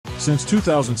Since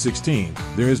 2016,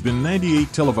 there has been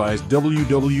 98 televised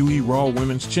WWE Raw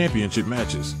Women's Championship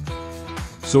matches.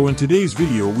 So in today's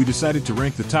video we decided to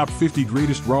rank the top 50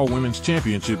 greatest Raw Women's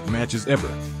Championship matches ever.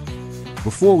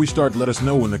 Before we start, let us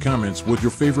know in the comments what your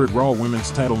favorite Raw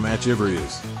Women's title match ever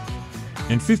is.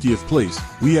 In 50th place,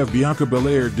 we have Bianca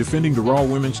Belair defending the Raw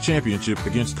Women's Championship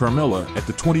against Carmella at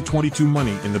the 2022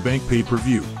 Money in the Bank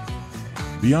pay-per-view.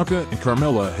 Bianca and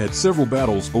Carmella had several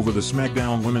battles over the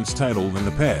SmackDown Women's title in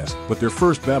the past, but their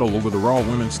first battle over the Raw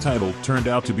Women's title turned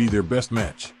out to be their best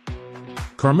match.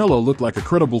 Carmella looked like a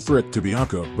credible threat to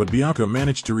Bianca, but Bianca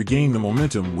managed to regain the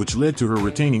momentum which led to her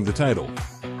retaining the title.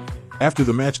 After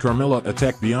the match, Carmella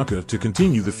attacked Bianca to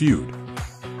continue the feud.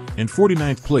 In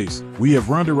 49th place, we have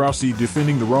Ronda Rousey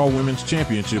defending the Raw Women's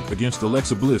Championship against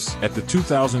Alexa Bliss at the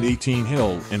 2018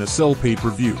 Hell in a Cell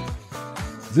pay-per-view.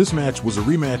 This match was a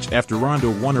rematch after Ronda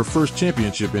won her first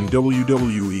championship in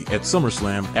WWE at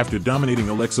SummerSlam after dominating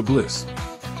Alexa Bliss.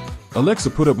 Alexa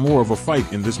put up more of a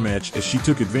fight in this match as she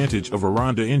took advantage of a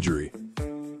Ronda injury.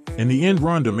 In the end,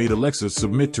 Ronda made Alexa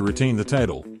submit to retain the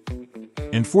title.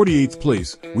 In 48th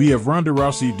place, we have Ronda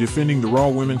Rousey defending the Raw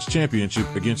Women's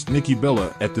Championship against Nikki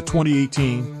Bella at the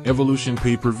 2018 Evolution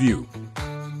pay-per-view.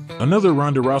 Another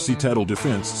Ronda Rousey title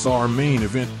defense saw our main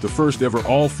event, the first ever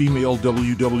all-female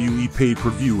WWE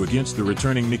pay-per-view against the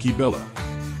returning Nikki Bella.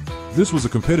 This was a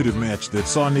competitive match that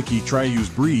saw Nikki try to use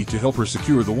Brie to help her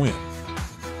secure the win.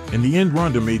 In the end,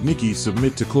 Ronda made Nikki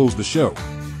submit to close the show.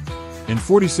 In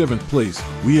 47th place,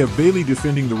 we have Bayley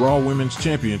defending the Raw Women's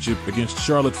Championship against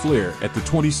Charlotte Flair at the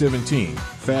 2017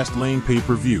 Fastlane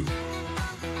pay-per-view.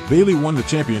 Bayley won the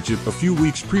championship a few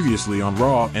weeks previously on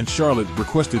Raw, and Charlotte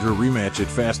requested her rematch at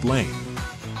Fastlane.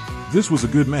 This was a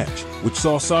good match, which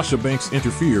saw Sasha Banks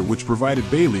interfere, which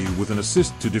provided Bayley with an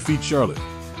assist to defeat Charlotte.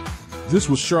 This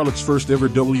was Charlotte's first ever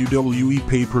WWE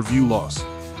pay-per-view loss.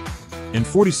 In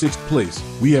 46th place,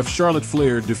 we have Charlotte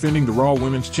Flair defending the Raw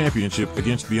Women's Championship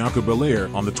against Bianca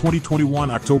Belair on the 2021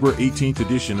 October 18th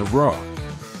edition of Raw.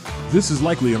 This is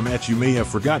likely a match you may have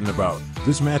forgotten about.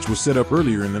 This match was set up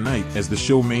earlier in the night as the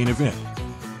show main event.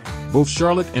 Both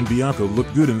Charlotte and Bianca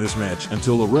looked good in this match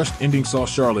until a rushed ending saw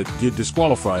Charlotte get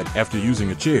disqualified after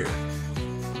using a chair.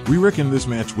 We reckon this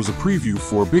match was a preview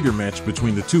for a bigger match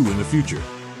between the two in the future.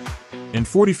 In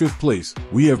 45th place,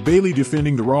 we have Bayley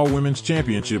defending the Raw Women's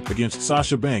Championship against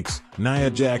Sasha Banks, Nia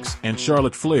Jax, and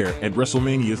Charlotte Flair at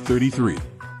WrestleMania 33.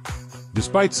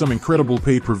 Despite some incredible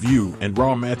pay-per-view and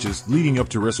Raw matches leading up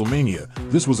to WrestleMania,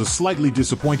 this was a slightly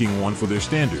disappointing one for their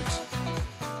standards.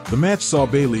 The match saw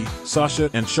Bayley, Sasha,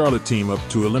 and Charlotte team up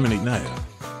to eliminate Nia.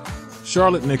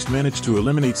 Charlotte next managed to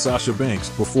eliminate Sasha Banks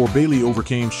before Bayley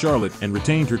overcame Charlotte and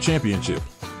retained her championship.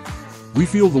 We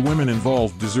feel the women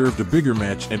involved deserved a bigger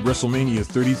match at WrestleMania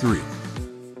 33.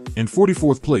 In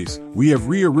 44th place, we have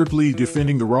Rhea Ripley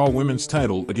defending the Raw Women's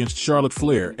title against Charlotte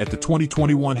Flair at the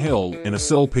 2021 Hell in a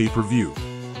Cell pay-per-view.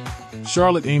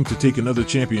 Charlotte aimed to take another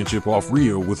championship off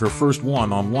Rhea with her first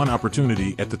one-on-one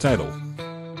opportunity at the title.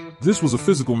 This was a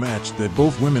physical match that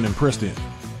both women impressed in.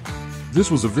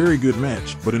 This was a very good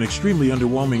match, but an extremely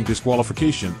underwhelming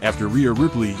disqualification after Rhea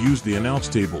Ripley used the announce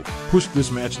table pushed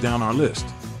this match down our list.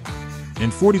 In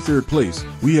 43rd place,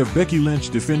 we have Becky Lynch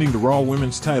defending the Raw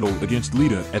Women's title against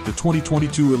Lita at the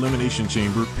 2022 Elimination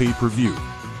Chamber pay-per-view.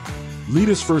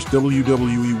 Lita's first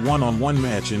WWE one-on-one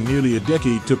match in nearly a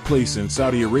decade took place in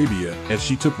Saudi Arabia as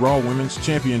she took Raw Women's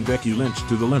champion Becky Lynch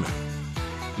to the limit.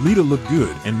 Lita looked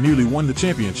good and nearly won the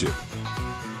championship.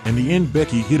 In the end,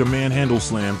 Becky hit a manhandle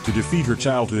slam to defeat her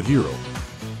childhood hero.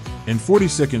 In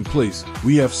 42nd place,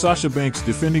 we have Sasha Banks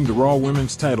defending the Raw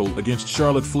Women's title against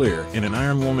Charlotte Flair in an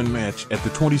Iron Woman match at the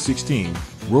 2016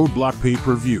 Roadblock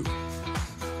pay-per-view.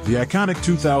 The iconic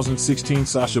 2016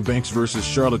 Sasha Banks vs.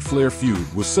 Charlotte Flair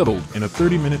feud was settled in a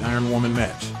 30-minute Iron Woman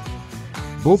match.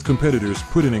 Both competitors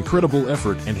put in incredible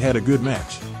effort and had a good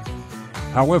match.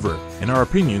 However, in our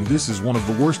opinion, this is one of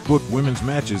the worst booked women's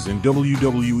matches in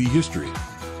WWE history.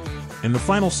 In the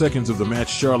final seconds of the match,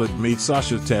 Charlotte made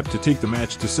Sasha tap to take the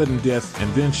match to sudden death,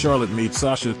 and then Charlotte made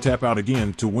Sasha tap out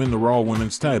again to win the Raw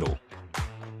Women's title.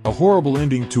 A horrible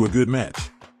ending to a good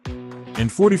match. In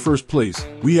 41st place,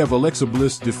 we have Alexa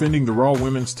Bliss defending the Raw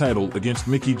Women's title against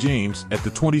Mickie James at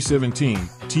the 2017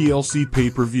 TLC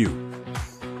pay-per-view.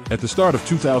 At the start of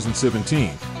 2017,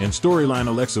 in storyline,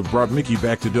 Alexa brought Mickie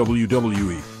back to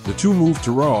WWE. The two moved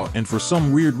to Raw, and for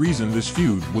some weird reason this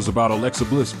feud was about Alexa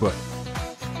Bliss, but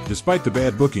despite the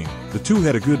bad booking, the two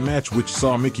had a good match which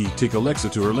saw Mickie take Alexa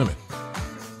to her limit.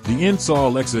 The end saw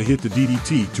Alexa hit the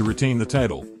DDT to retain the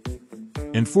title.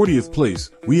 In 40th place,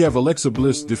 we have Alexa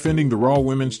Bliss defending the Raw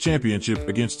Women's Championship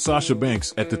against Sasha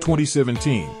Banks at the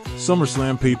 2017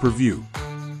 SummerSlam pay-per-view.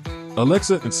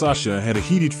 Alexa and Sasha had a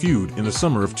heated feud in the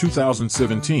summer of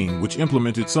 2017, which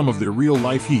implemented some of their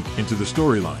real-life heat into the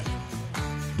storyline.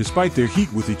 Despite their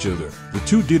heat with each other, the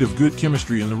two did have good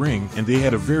chemistry in the ring, and they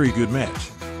had a very good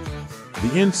match.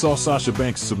 The end saw Sasha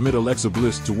Banks submit Alexa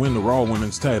Bliss to win the Raw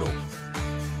Women's title.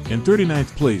 In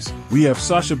 39th place, we have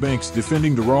Sasha Banks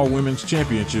defending the Raw Women's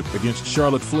Championship against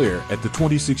Charlotte Flair at the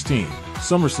 2016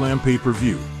 SummerSlam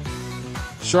pay-per-view.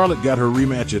 Charlotte got her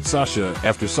rematch at Sasha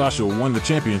after Sasha won the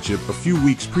championship a few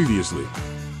weeks previously.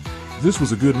 This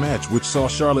was a good match which saw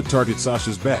Charlotte target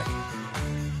Sasha's back.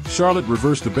 Charlotte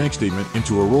reversed the Banks statement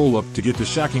into a roll-up to get the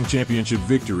shocking championship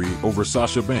victory over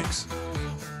Sasha Banks.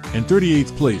 In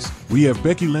 38th place, we have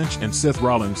Becky Lynch and Seth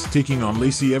Rollins taking on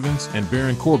Lacey Evans and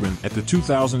Baron Corbin at the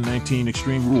 2019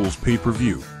 Extreme Rules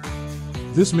pay-per-view.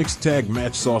 This mixed tag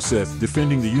match saw Seth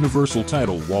defending the Universal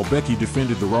title while Becky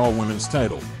defended the Raw Women's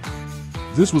title.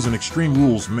 This was an Extreme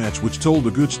Rules match which told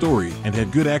a good story and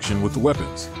had good action with the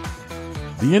weapons.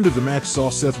 The end of the match saw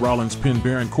Seth Rollins pin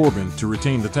Baron Corbin to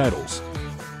retain the titles.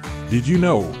 Did you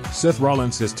know, Seth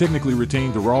Rollins has technically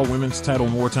retained the Raw Women's title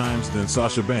more times than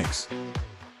Sasha Banks?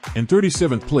 In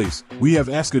 37th place, we have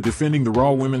Asuka defending the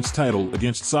Raw Women's title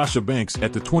against Sasha Banks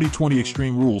at the 2020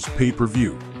 Extreme Rules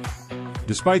pay-per-view.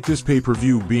 Despite this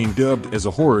pay-per-view being dubbed as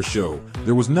a horror show,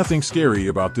 there was nothing scary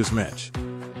about this match,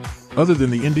 other than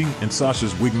the ending and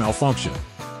Sasha's wig malfunction.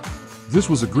 This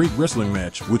was a great wrestling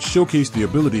match which showcased the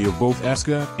ability of both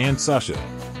Asuka and Sasha.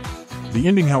 The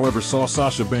ending, however, saw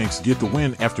Sasha Banks get the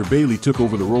win after Bayley took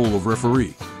over the role of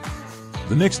referee.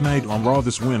 The next night on Raw,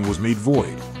 this win was made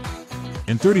void.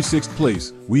 In 36th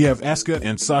place, we have Asuka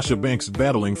and Sasha Banks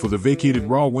battling for the vacated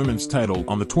Raw Women's title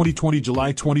on the 2020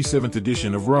 July 27th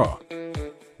edition of Raw.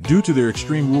 Due to their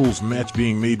Extreme Rules match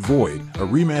being made void, a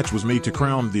rematch was made to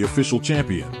crown the official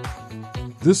champion.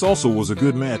 This also was a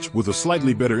good match with a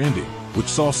slightly better ending, which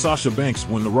saw Sasha Banks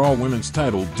win the Raw Women's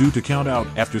title due to count out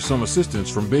after some assistance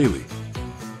from Bayley.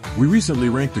 We recently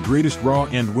ranked the greatest Raw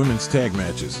and Women's tag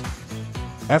matches.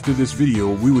 After this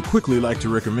video, we would quickly like to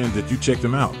recommend that you check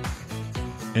them out.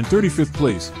 In 35th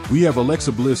place, we have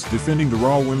Alexa Bliss defending the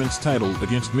Raw Women's title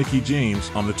against Mickie James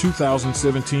on the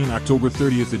 2017 October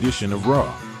 30th edition of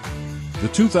Raw. The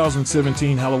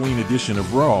 2017 Halloween edition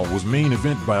of Raw was main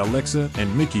event by Alexa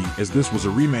and Mickie, as this was a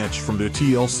rematch from their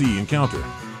TLC encounter.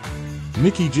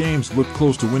 Mickie James looked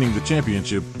close to winning the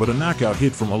championship, but a knockout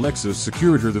hit from Alexa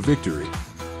secured her the victory.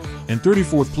 In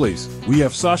 34th place, we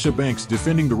have Sasha Banks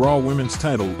defending the Raw Women's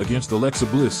title against Alexa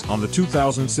Bliss on the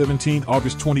 2017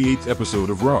 August 28th episode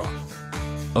of Raw.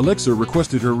 Alexa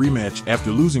requested her rematch after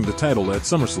losing the title at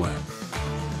SummerSlam.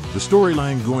 The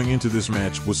storyline going into this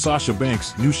match was Sasha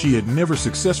Banks knew she had never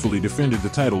successfully defended the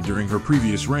title during her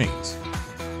previous reigns.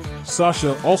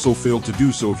 Sasha also failed to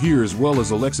do so here, as well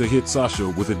as Alexa hit Sasha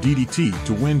with a DDT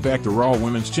to win back the Raw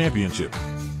Women's Championship.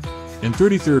 In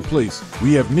 33rd place,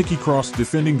 we have Nikki Cross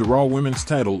defending the Raw Women's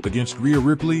title against Rhea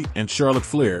Ripley and Charlotte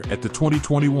Flair at the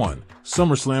 2021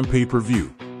 SummerSlam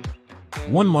pay-per-view.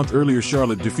 1 month earlier,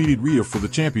 Charlotte defeated Rhea for the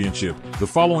championship. The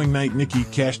following night, Nikki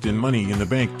cashed in Money in the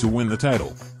Bank to win the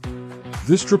title.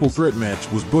 This triple threat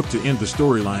match was booked to end the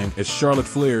storyline, as Charlotte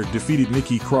Flair defeated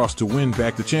Nikki Cross to win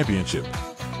back the championship.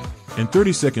 In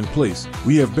 32nd place,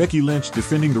 we have Becky Lynch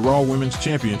defending the Raw Women's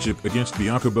Championship against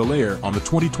Bianca Belair on the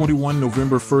 2021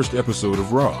 November 1st episode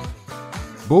of Raw.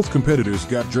 Both competitors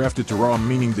got drafted to Raw,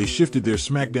 meaning they shifted their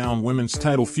SmackDown Women's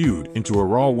title feud into a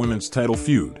Raw Women's title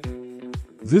feud.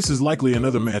 This is likely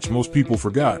another match most people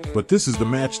forgot, but this is the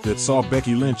match that saw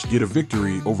Becky Lynch get a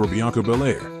victory over Bianca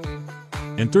Belair.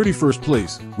 In 31st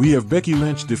place, we have Becky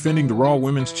Lynch defending the Raw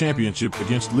Women's Championship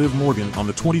against Liv Morgan on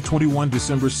the 2021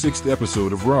 December 6th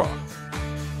episode of Raw.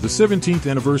 The 17th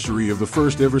anniversary of the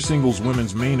first ever singles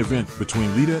women's main event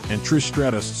between Lita and Trish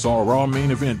Stratus saw a Raw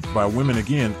main event by women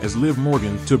again, as Liv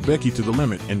Morgan took Becky to the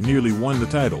limit and nearly won the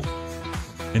title.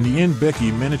 In the end,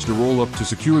 Becky managed to roll up to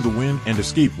secure the win and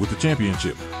escape with the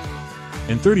championship.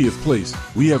 In 30th place,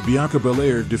 we have Bianca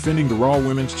Belair defending the Raw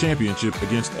Women's Championship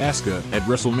against Asuka at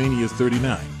WrestleMania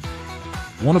 39.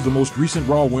 One of the most recent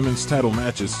Raw Women's title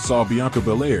matches saw Bianca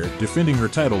Belair defending her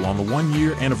title on the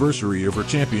 1-year anniversary of her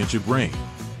championship reign.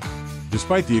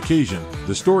 Despite the occasion,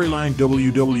 the storyline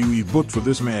WWE booked for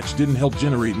this match didn't help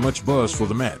generate much buzz for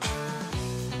the match.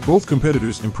 Both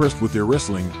competitors impressed with their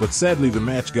wrestling, but sadly the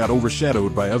match got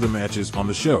overshadowed by other matches on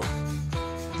the show.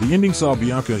 The ending saw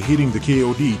Bianca hitting the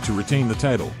KOD to retain the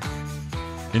title.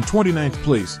 In 29th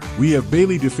place, we have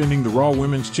Bayley defending the Raw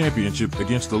Women's Championship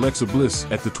against Alexa Bliss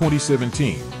at the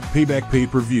 2017 Payback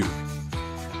pay-per-view.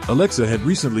 Alexa had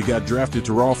recently got drafted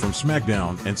to Raw from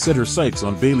SmackDown and set her sights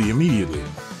on Bayley immediately.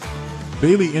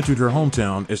 Bayley entered her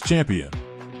hometown as champion.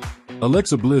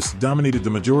 Alexa Bliss dominated the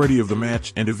majority of the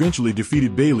match and eventually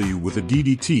defeated Bayley with a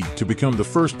DDT to become the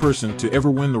first person to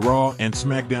ever win the Raw and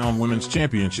SmackDown Women's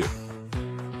Championship.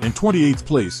 In 28th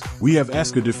place, we have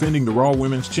Asuka defending the Raw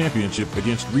Women's Championship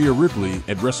against Rhea Ripley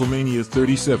at WrestleMania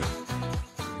 37.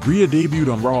 Rhea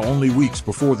debuted on Raw only weeks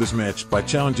before this match by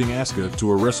challenging Asuka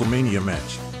to a WrestleMania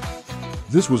match.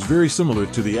 This was very similar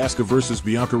to the Asuka vs.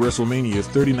 Bianca WrestleMania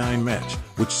 39 match,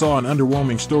 which saw an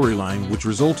underwhelming storyline which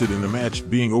resulted in the match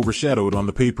being overshadowed on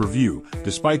the pay-per-view,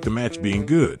 despite the match being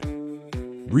good.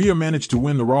 Rhea managed to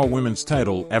win the Raw Women's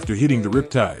title after hitting the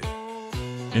Riptide.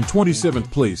 In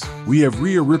 27th place, we have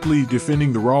Rhea Ripley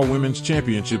defending the Raw Women's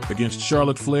Championship against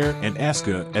Charlotte Flair and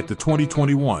Asuka at the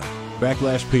 2021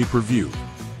 Backlash pay-per-view.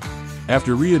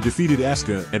 After Rhea defeated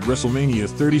Asuka at WrestleMania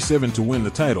 37 to win the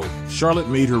title, Charlotte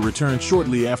made her return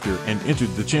shortly after and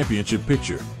entered the championship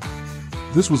picture.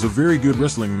 This was a very good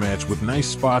wrestling match with nice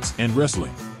spots and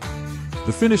wrestling.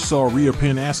 The finish saw Rhea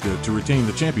pin Asuka to retain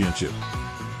the championship.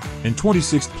 In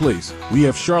 26th place, we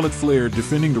have Charlotte Flair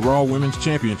defending the Raw Women's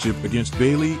Championship against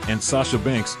Bayley and Sasha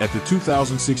Banks at the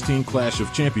 2016 Clash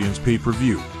of Champions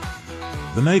pay-per-view.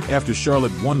 The night after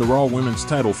Charlotte won the Raw Women's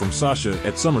title from Sasha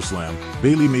at SummerSlam,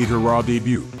 Bayley made her Raw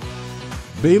debut.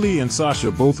 Bayley and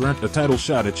Sasha both earned a title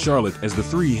shot at Charlotte as the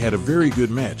three had a very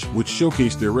good match which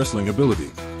showcased their wrestling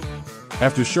ability.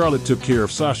 After Charlotte took care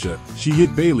of Sasha, she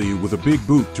hit Bayley with a big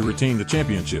boot to retain the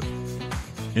championship.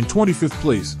 In 25th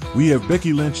place, we have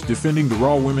Becky Lynch defending the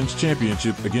Raw Women's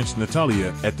Championship against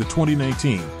Natalya at the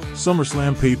 2019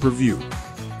 SummerSlam pay-per-view.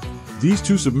 These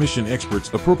two submission experts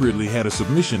appropriately had a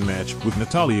submission match with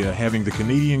Natalya having the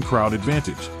Canadian crowd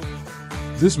advantage.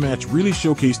 This match really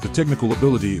showcased the technical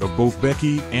ability of both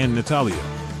Becky and Natalya.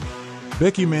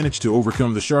 Becky managed to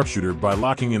overcome the sharpshooter by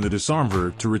locking in the disarm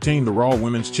her to retain the Raw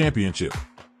Women's Championship.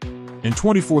 In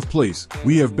 24th place,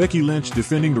 we have Becky Lynch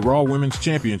defending the Raw Women's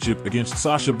Championship against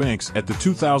Sasha Banks at the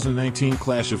 2019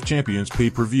 Clash of Champions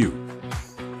pay-per-view.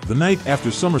 The night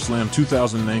after SummerSlam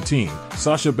 2019,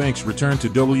 Sasha Banks returned to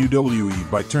WWE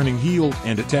by turning heel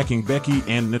and attacking Becky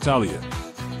and Natalya.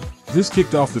 This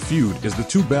kicked off the feud as the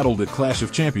two battled at Clash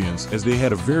of Champions as they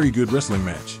had a very good wrestling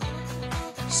match.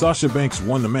 Sasha Banks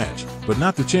won the match, but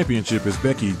not the championship as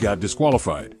Becky got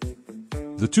disqualified.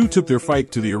 The two took their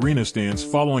fight to the arena stands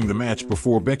following the match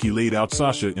before Becky laid out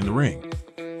Sasha in the ring.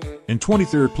 In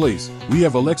 23rd place, we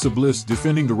have Alexa Bliss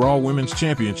defending the Raw Women's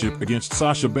Championship against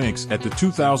Sasha Banks at the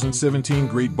 2017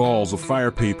 Great Balls of Fire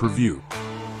pay-per-view.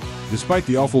 Despite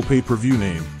the awful pay-per-view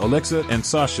name, Alexa and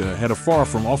Sasha had a far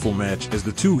from awful match as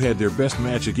the two had their best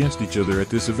match against each other at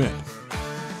this event.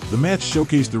 The match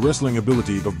showcased the wrestling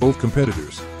ability of both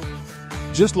competitors.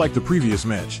 Just like the previous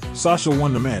match, Sasha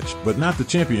won the match, but not the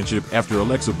championship after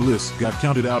Alexa Bliss got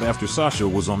counted out after Sasha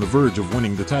was on the verge of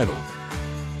winning the title.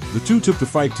 The two took the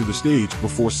fight to the stage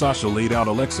before Sasha laid out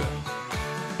Alexa.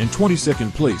 In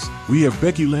 22nd place, we have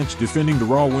Becky Lynch defending the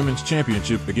Raw Women's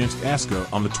Championship against Asuka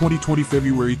on the 2020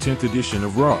 February 10th edition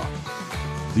of Raw.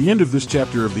 The end of this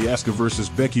chapter of the Asuka vs.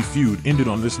 Becky feud ended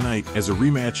on this night as a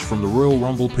rematch from the Royal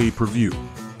Rumble pay-per-view.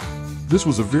 This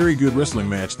was a very good wrestling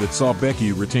match that saw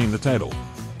Becky retain the title.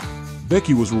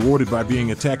 Becky was rewarded by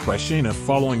being attacked by Shayna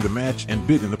following the match and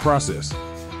bit in the process.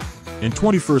 In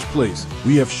 21st place,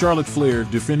 we have Charlotte Flair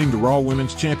defending the Raw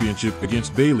Women's Championship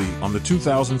against Bayley on the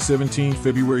 2017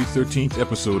 February 13th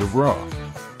episode of Raw.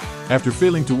 After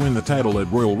failing to win the title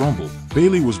at Royal Rumble,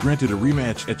 Bayley was granted a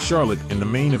rematch at Charlotte in the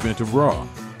main event of Raw.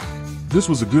 This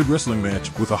was a good wrestling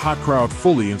match with a hot crowd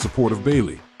fully in support of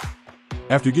Bayley.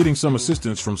 After getting some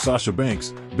assistance from Sasha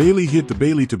Banks, Bayley hit the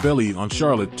Bayley to belly on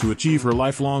Charlotte to achieve her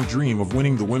lifelong dream of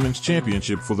winning the Women's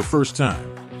Championship for the first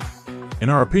time. In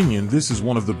our opinion, this is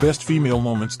one of the best female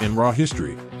moments in Raw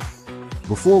history.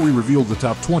 Before we reveal the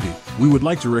top 20, we would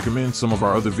like to recommend some of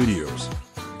our other videos.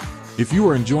 If you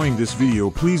are enjoying this video,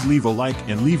 please leave a like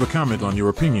and leave a comment on your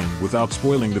opinion without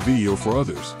spoiling the video for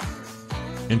others.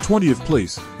 In 20th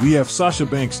place, we have Sasha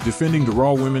Banks defending the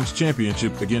Raw Women's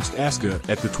Championship against Asuka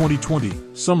at the 2020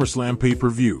 SummerSlam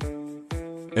pay-per-view.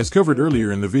 As covered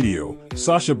earlier in the video,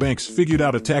 Sasha Banks figured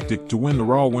out a tactic to win the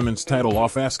Raw Women's title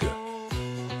off Asuka.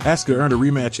 Asuka earned a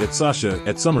rematch at Sasha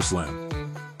at SummerSlam.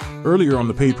 Earlier on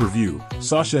the pay-per-view,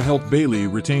 Sasha helped Bayley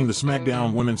retain the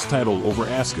SmackDown Women's title over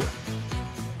Asuka.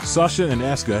 Sasha and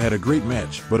Asuka had a great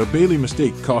match, but a Bayley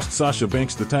mistake cost Sasha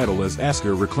Banks the title as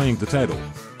Asuka reclaimed the title.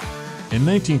 In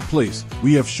 19th place,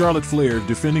 we have Charlotte Flair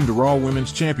defending the Raw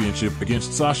Women's Championship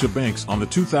against Sasha Banks on the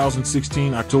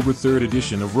 2016 October 3rd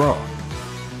edition of Raw.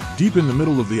 Deep in the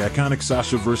middle of the iconic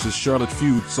Sasha vs. Charlotte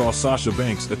feud saw Sasha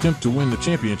Banks attempt to win the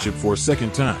championship for a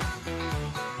second time.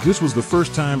 This was the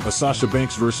first time a Sasha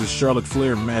Banks vs. Charlotte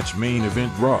Flair match main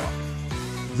event Raw.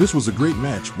 This was a great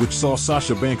match which saw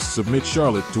Sasha Banks submit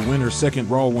Charlotte to win her second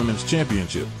Raw Women's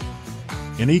Championship.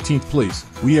 In 18th place,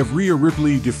 we have Rhea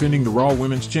Ripley defending the Raw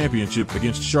Women's Championship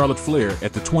against Charlotte Flair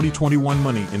at the 2021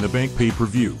 Money in the Bank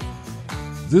pay-per-view.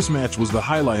 This match was the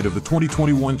highlight of the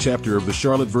 2021 chapter of the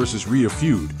Charlotte vs. Rhea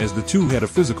feud, as the two had a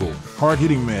physical,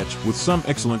 hard-hitting match with some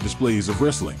excellent displays of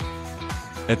wrestling.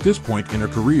 At this point in her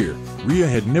career, Rhea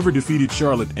had never defeated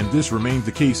Charlotte, and this remained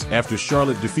the case after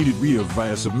Charlotte defeated Rhea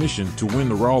via submission to win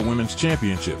the Raw Women's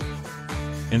Championship.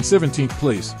 In 17th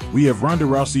place, we have Ronda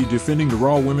Rousey defending the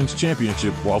Raw Women's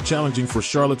Championship while challenging for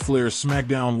Charlotte Flair's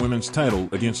SmackDown Women's title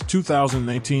against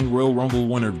 2019 Royal Rumble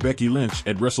winner Becky Lynch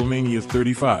at WrestleMania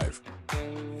 35.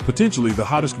 Potentially the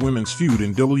hottest women's feud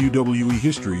in WWE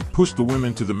history, pushed the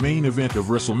women to the main event of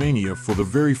WrestleMania for the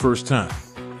very first time.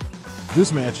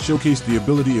 This match showcased the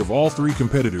ability of all three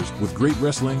competitors with great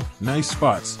wrestling, nice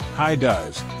spots, high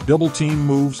dives, double team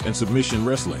moves, and submission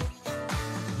wrestling.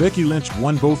 Becky Lynch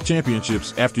won both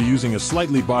championships after using a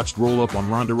slightly botched roll-up on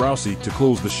Ronda Rousey to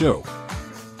close the show.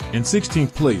 In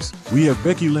 16th place, we have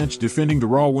Becky Lynch defending the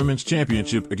Raw Women's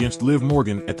Championship against Liv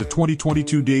Morgan at the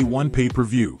 2022 Day 1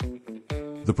 pay-per-view.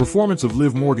 The performance of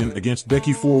Liv Morgan against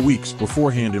Becky 4 weeks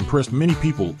beforehand impressed many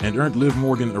people and earned Liv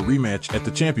Morgan a rematch at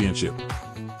the championship.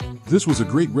 This was a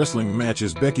great wrestling match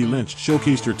as Becky Lynch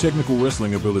showcased her technical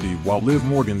wrestling ability while Liv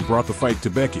Morgan brought the fight to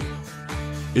Becky.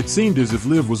 It seemed as if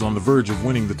Liv was on the verge of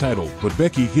winning the title, but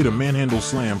Becky hit a manhandle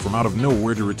slam from out of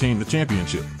nowhere to retain the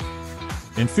championship.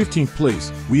 In 15th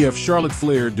place, we have Charlotte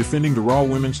Flair defending the Raw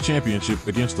Women's Championship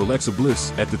against Alexa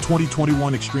Bliss at the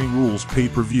 2021 Extreme Rules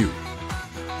pay-per-view.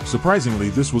 Surprisingly,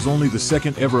 this was only the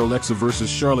second ever Alexa vs.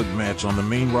 Charlotte match on the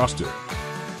main roster.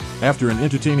 After an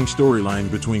entertaining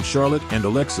storyline between Charlotte and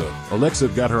Alexa, Alexa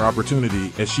got her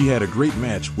opportunity as she had a great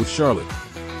match with Charlotte.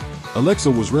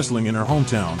 Alexa was wrestling in her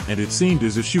hometown, and it seemed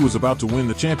as if she was about to win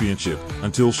the championship,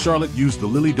 until Charlotte used the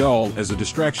Lily doll as a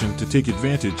distraction to take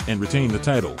advantage and retain the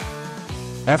title.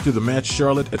 After the match,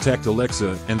 Charlotte attacked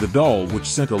Alexa and the doll, which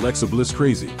sent Alexa Bliss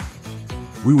crazy.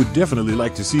 We would definitely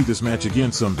like to see this match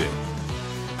again someday.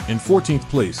 In 14th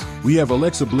place, we have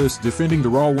Alexa Bliss defending the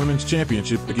Raw Women's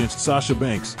Championship against Sasha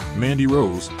Banks, Mandy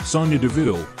Rose, Sonya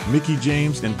Deville, Mickie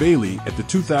James, and Bayley at the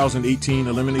 2018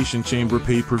 Elimination Chamber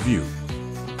pay-per-view.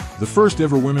 The first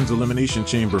ever Women's Elimination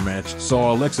Chamber match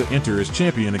saw Alexa enter as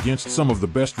champion against some of the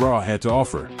best Raw had to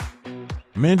offer.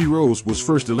 Mandy Rose was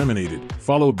first eliminated,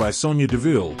 followed by Sonya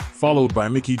Deville, followed by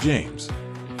Mickie James.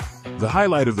 The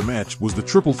highlight of the match was the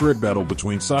triple threat battle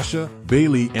between Sasha,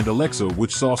 Bayley, and Alexa,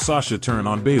 which saw Sasha turn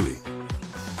on Bayley.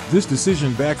 This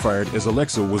decision backfired as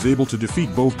Alexa was able to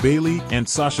defeat both Bayley and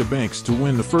Sasha Banks to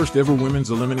win the first ever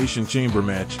Women's Elimination Chamber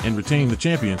match and retain the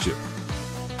championship.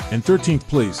 In 13th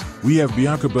place, we have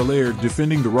Bianca Belair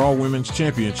defending the Raw Women's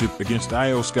Championship against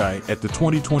Io Sky at the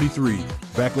 2023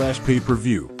 Backlash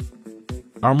pay-per-view.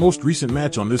 Our most recent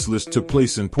match on this list took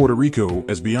place in Puerto Rico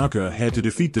as Bianca had to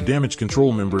defeat the Damage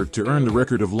Control member to earn the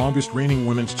record of longest reigning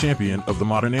women's champion of the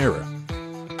modern era.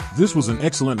 This was an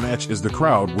excellent match as the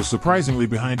crowd was surprisingly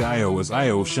behind Io as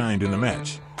Io shined in the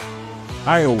match.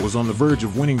 Io was on the verge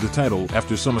of winning the title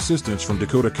after some assistance from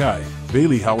Dakota Kai.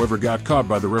 Bayley, however, got caught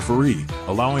by the referee,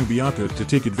 allowing Bianca to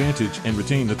take advantage and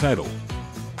retain the title.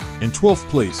 In 12th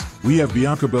place, we have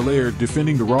Bianca Belair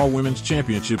defending the Raw Women's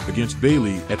Championship against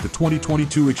Bayley at the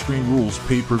 2022 Extreme Rules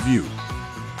pay-per-view.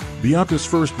 Bianca's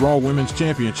first Raw Women's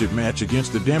Championship match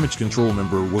against the Damage Control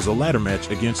member was a ladder match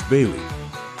against Bayley.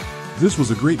 This was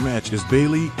a great match as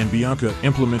Bayley and Bianca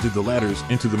implemented the ladders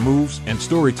into the moves and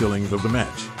storytelling of the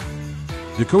match.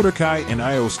 Dakota Kai and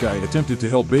Io Sky attempted to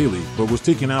help Bayley but was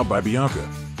taken out by Bianca.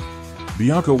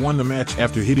 Bianca won the match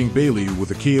after hitting Bayley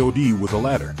with a KOD with a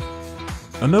ladder.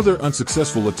 Another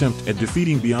unsuccessful attempt at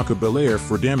defeating Bianca Belair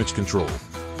for Damage Control.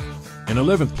 In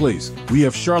 11th place, we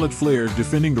have Charlotte Flair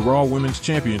defending the Raw Women's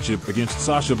Championship against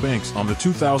Sasha Banks on the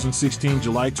 2016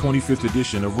 July 25th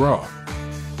edition of Raw.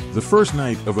 The first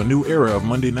night of a new era of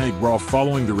Monday Night Raw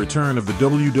following the return of the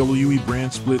WWE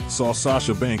brand split saw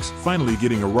Sasha Banks finally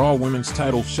getting a Raw Women's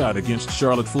title shot against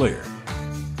Charlotte Flair.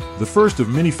 The first of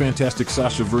many fantastic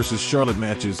Sasha vs. Charlotte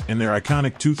matches in their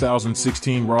iconic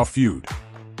 2016 Raw feud.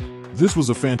 This was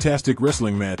a fantastic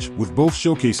wrestling match with both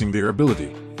showcasing their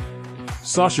ability.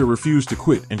 Sasha refused to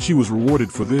quit, and she was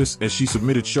rewarded for this as she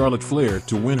submitted Charlotte Flair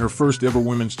to win her first ever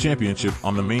women's championship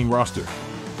on the main roster.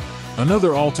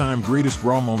 Another all-time greatest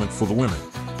Raw moment for the women.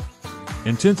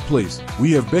 In 10th place,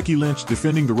 we have Becky Lynch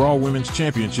defending the Raw Women's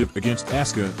Championship against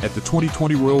Asuka at the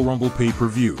 2020 Royal Rumble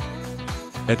pay-per-view.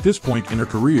 At this point in her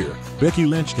career, Becky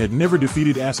Lynch had never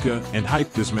defeated Asuka and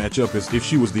hyped this match up as if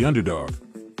she was the underdog.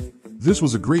 This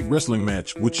was a great wrestling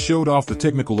match which showed off the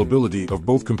technical ability of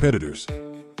both competitors.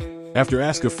 After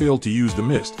Asuka failed to use the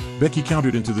mist, Becky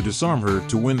countered into the disarm her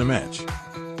to win the match.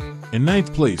 In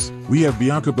 9th place, we have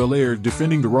Bianca Belair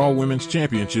defending the Raw Women's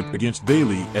Championship against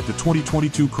Bayley at the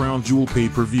 2022 Crown Jewel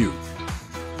pay-per-view.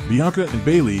 Bianca and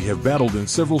Bayley have battled in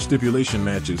several stipulation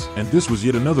matches, and this was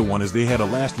yet another one as they had a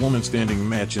last woman standing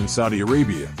match in Saudi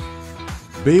Arabia.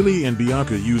 Bayley and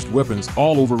Bianca used weapons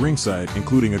all over ringside,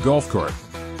 including a golf cart.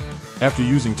 After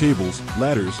using tables,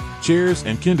 ladders, chairs,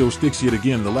 and kendo sticks yet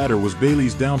again, the latter was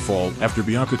Bayley's downfall after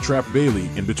Bianca trapped Bayley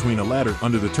in between a ladder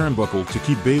under the turnbuckle to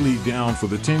keep Bayley down for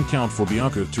the 10 count for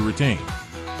Bianca to retain.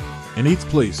 In 8th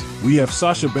place, we have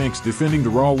Sasha Banks defending the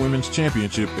Raw Women's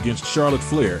Championship against Charlotte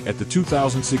Flair at the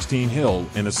 2016 Hell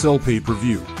in a Cell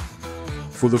pay-per-view.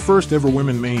 For the first ever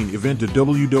women main event at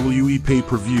WWE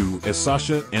pay-per-view, as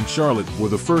Sasha and Charlotte were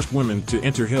the first women to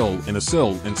enter Hell in a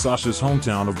Cell in Sasha's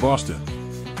hometown of Boston.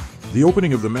 The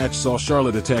opening of the match saw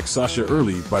Charlotte attack Sasha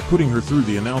early by putting her through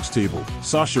the announce table.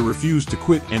 Sasha refused to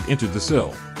quit and entered the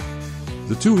cell.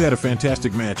 The two had a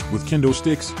fantastic match with kendo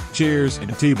sticks, chairs,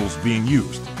 and tables being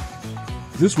used.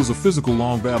 This was a physical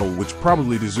long battle which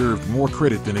probably deserved more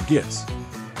credit than it gets.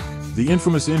 The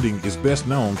infamous ending is best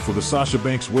known for the Sasha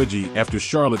Banks wedgie after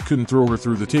Charlotte couldn't throw her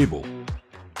through the table.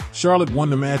 Charlotte won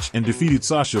the match and defeated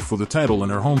Sasha for the title in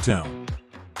her hometown.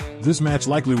 This match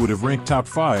likely would have ranked top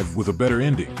 5 with a better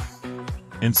ending.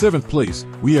 In 7th place,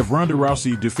 we have Ronda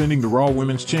Rousey defending the Raw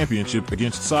Women's Championship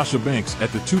against Sasha Banks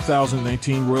at the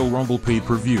 2019 Royal Rumble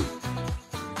pay-per-view.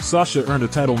 Sasha earned a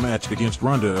title match against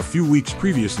Ronda a few weeks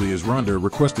previously as Ronda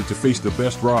requested to face the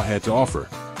best Raw had to offer.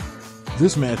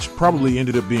 This match probably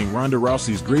ended up being Ronda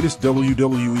Rousey's greatest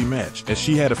WWE match, as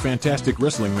she had a fantastic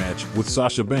wrestling match with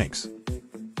Sasha Banks.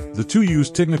 The two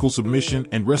used technical submission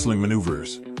and wrestling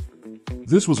maneuvers.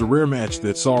 This was a rare match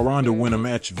that saw Ronda win a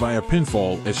match via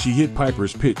pinfall as she hit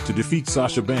Piper's Pit to defeat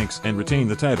Sasha Banks and retain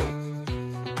the title.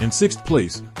 In 6th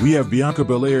place, we have Bianca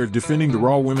Belair defending the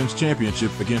Raw Women's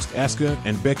Championship against Asuka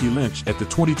and Becky Lynch at the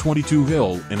 2022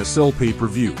 Hell in a Cell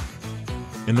pay-per-view.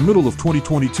 In the middle of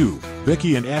 2022,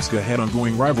 Becky and Asuka had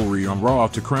ongoing rivalry on Raw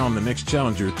to crown the next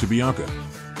challenger to Bianca.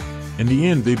 In the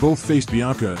end, they both faced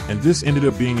Bianca, and this ended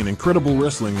up being an incredible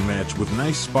wrestling match with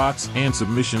nice spots and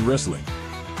submission wrestling.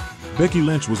 Becky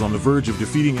Lynch was on the verge of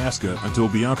defeating Asuka until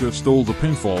Bianca stole the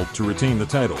pinfall to retain the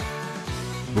title.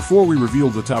 Before we reveal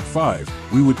the top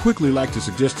 5, we would quickly like to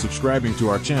suggest subscribing to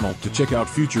our channel to check out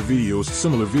future videos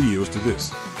similar videos to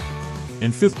this.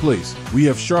 In 5th place, we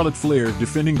have Charlotte Flair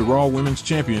defending the Raw Women's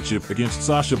Championship against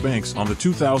Sasha Banks on the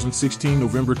 2016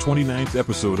 November 29th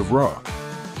episode of Raw.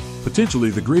 Potentially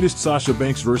the greatest Sasha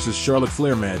Banks vs. Charlotte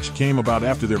Flair match came about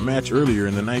after their match earlier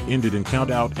in the night ended in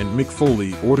count-out and Mick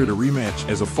Foley ordered a rematch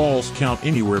as a Falls Count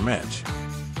Anywhere match.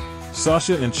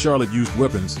 Sasha and Charlotte used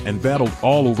weapons and battled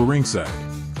all over ringside.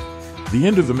 The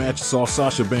end of the match saw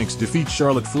Sasha Banks defeat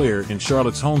Charlotte Flair in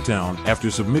Charlotte's hometown after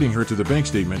submitting her to the bank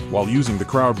statement while using the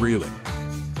crowd railing.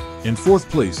 In 4th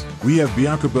place, we have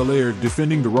Bianca Belair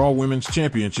defending the Raw Women's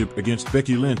Championship against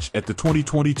Becky Lynch at the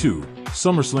 2022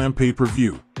 SummerSlam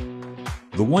pay-per-view.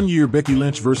 The one-year Becky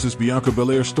Lynch vs. Bianca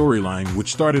Belair storyline,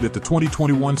 which started at the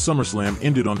 2021 SummerSlam,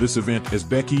 ended on this event as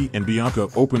Becky and Bianca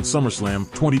opened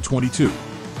SummerSlam 2022.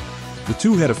 The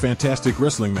two had a fantastic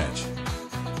wrestling match.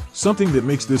 Something that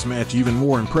makes this match even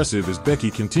more impressive is Becky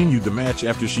continued the match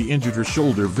after she injured her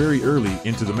shoulder very early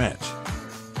into the match.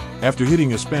 After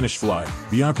hitting a Spanish Fly,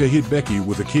 Bianca hit Becky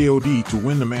with a KOD to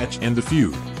win the match and the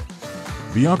feud.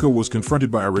 Bianca was confronted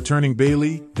by a returning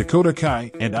Bayley, Dakota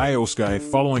Kai, and Io Sky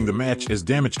following the match as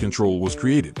damage control was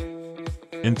created.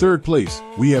 In 3rd place,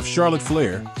 we have Charlotte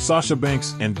Flair, Sasha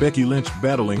Banks, and Becky Lynch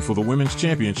battling for the Women's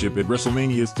Championship at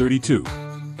WrestleMania 32.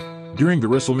 During the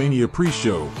WrestleMania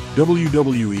pre-show,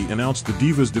 WWE announced the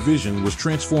Divas division was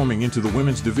transforming into the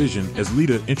Women's division as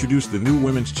Lita introduced the new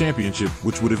Women's Championship,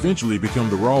 which would eventually become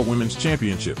the Raw Women's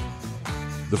Championship.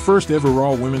 The first ever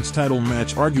Raw Women's title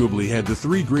match arguably had the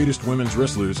 3 greatest women's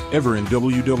wrestlers ever in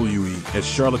WWE, as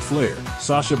Charlotte Flair,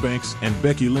 Sasha Banks, and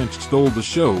Becky Lynch stole the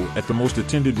show at the most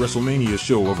attended WrestleMania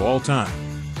show of all time.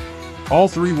 All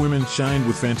 3 women shined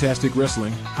with fantastic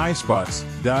wrestling, high spots,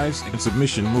 dives, and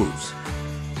submission moves.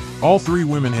 All 3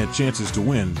 women had chances to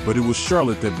win, but it was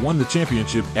Charlotte that won the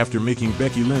championship after making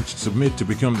Becky Lynch submit to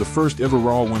become the first ever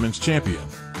Raw Women's Champion.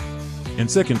 In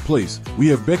 2nd place, we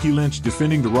have Becky Lynch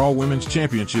defending the Raw Women's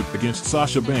Championship against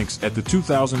Sasha Banks at the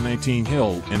 2019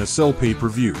 Hell in a Cell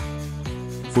pay-per-view.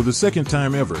 For the 2nd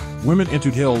time ever, women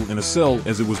entered Hell in a Cell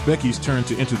as it was Becky's turn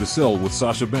to enter the cell with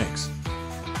Sasha Banks.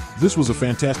 This was a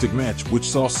fantastic match which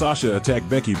saw Sasha attack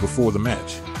Becky before the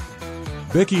match.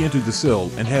 Becky entered the cell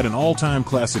and had an all-time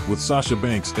classic with Sasha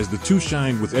Banks as the two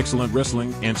shined with excellent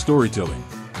wrestling and storytelling.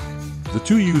 The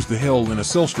two used the Hell in a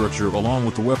Cell structure along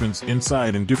with the weapons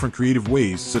inside in different creative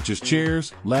ways such as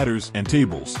chairs, ladders, and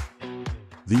tables.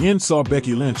 The end saw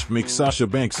Becky Lynch make Sasha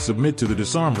Banks submit to the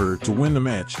Disarm Her to win the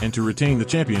match and to retain the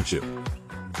championship.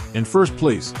 In first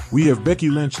place, we have Becky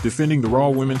Lynch defending the Raw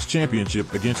Women's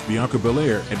Championship against Bianca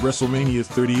Belair at WrestleMania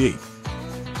 38.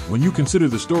 When you consider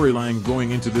the storyline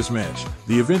going into this match,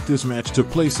 the event this match took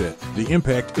place at, the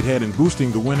impact it had in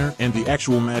boosting the winner, and the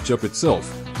actual matchup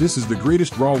itself, this is the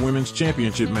greatest Raw Women's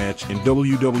Championship match in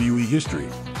WWE history.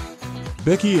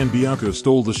 Becky and Bianca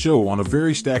stole the show on a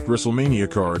very stacked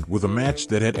WrestleMania card with a match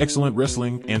that had excellent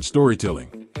wrestling and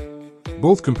storytelling.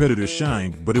 Both competitors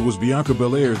shined, but it was Bianca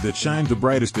Belair that shined the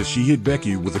brightest as she hit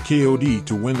Becky with a KOD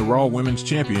to win the Raw Women's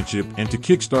Championship and to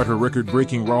kickstart her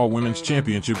record-breaking Raw Women's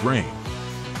Championship reign.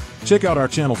 Check out our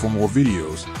channel for more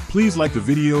videos. Please like the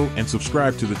video and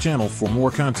subscribe to the channel for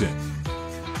more content.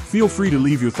 Feel free to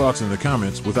leave your thoughts in the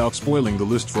comments without spoiling the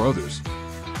list for others.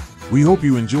 We hope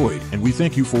you enjoyed, and we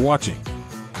thank you for watching.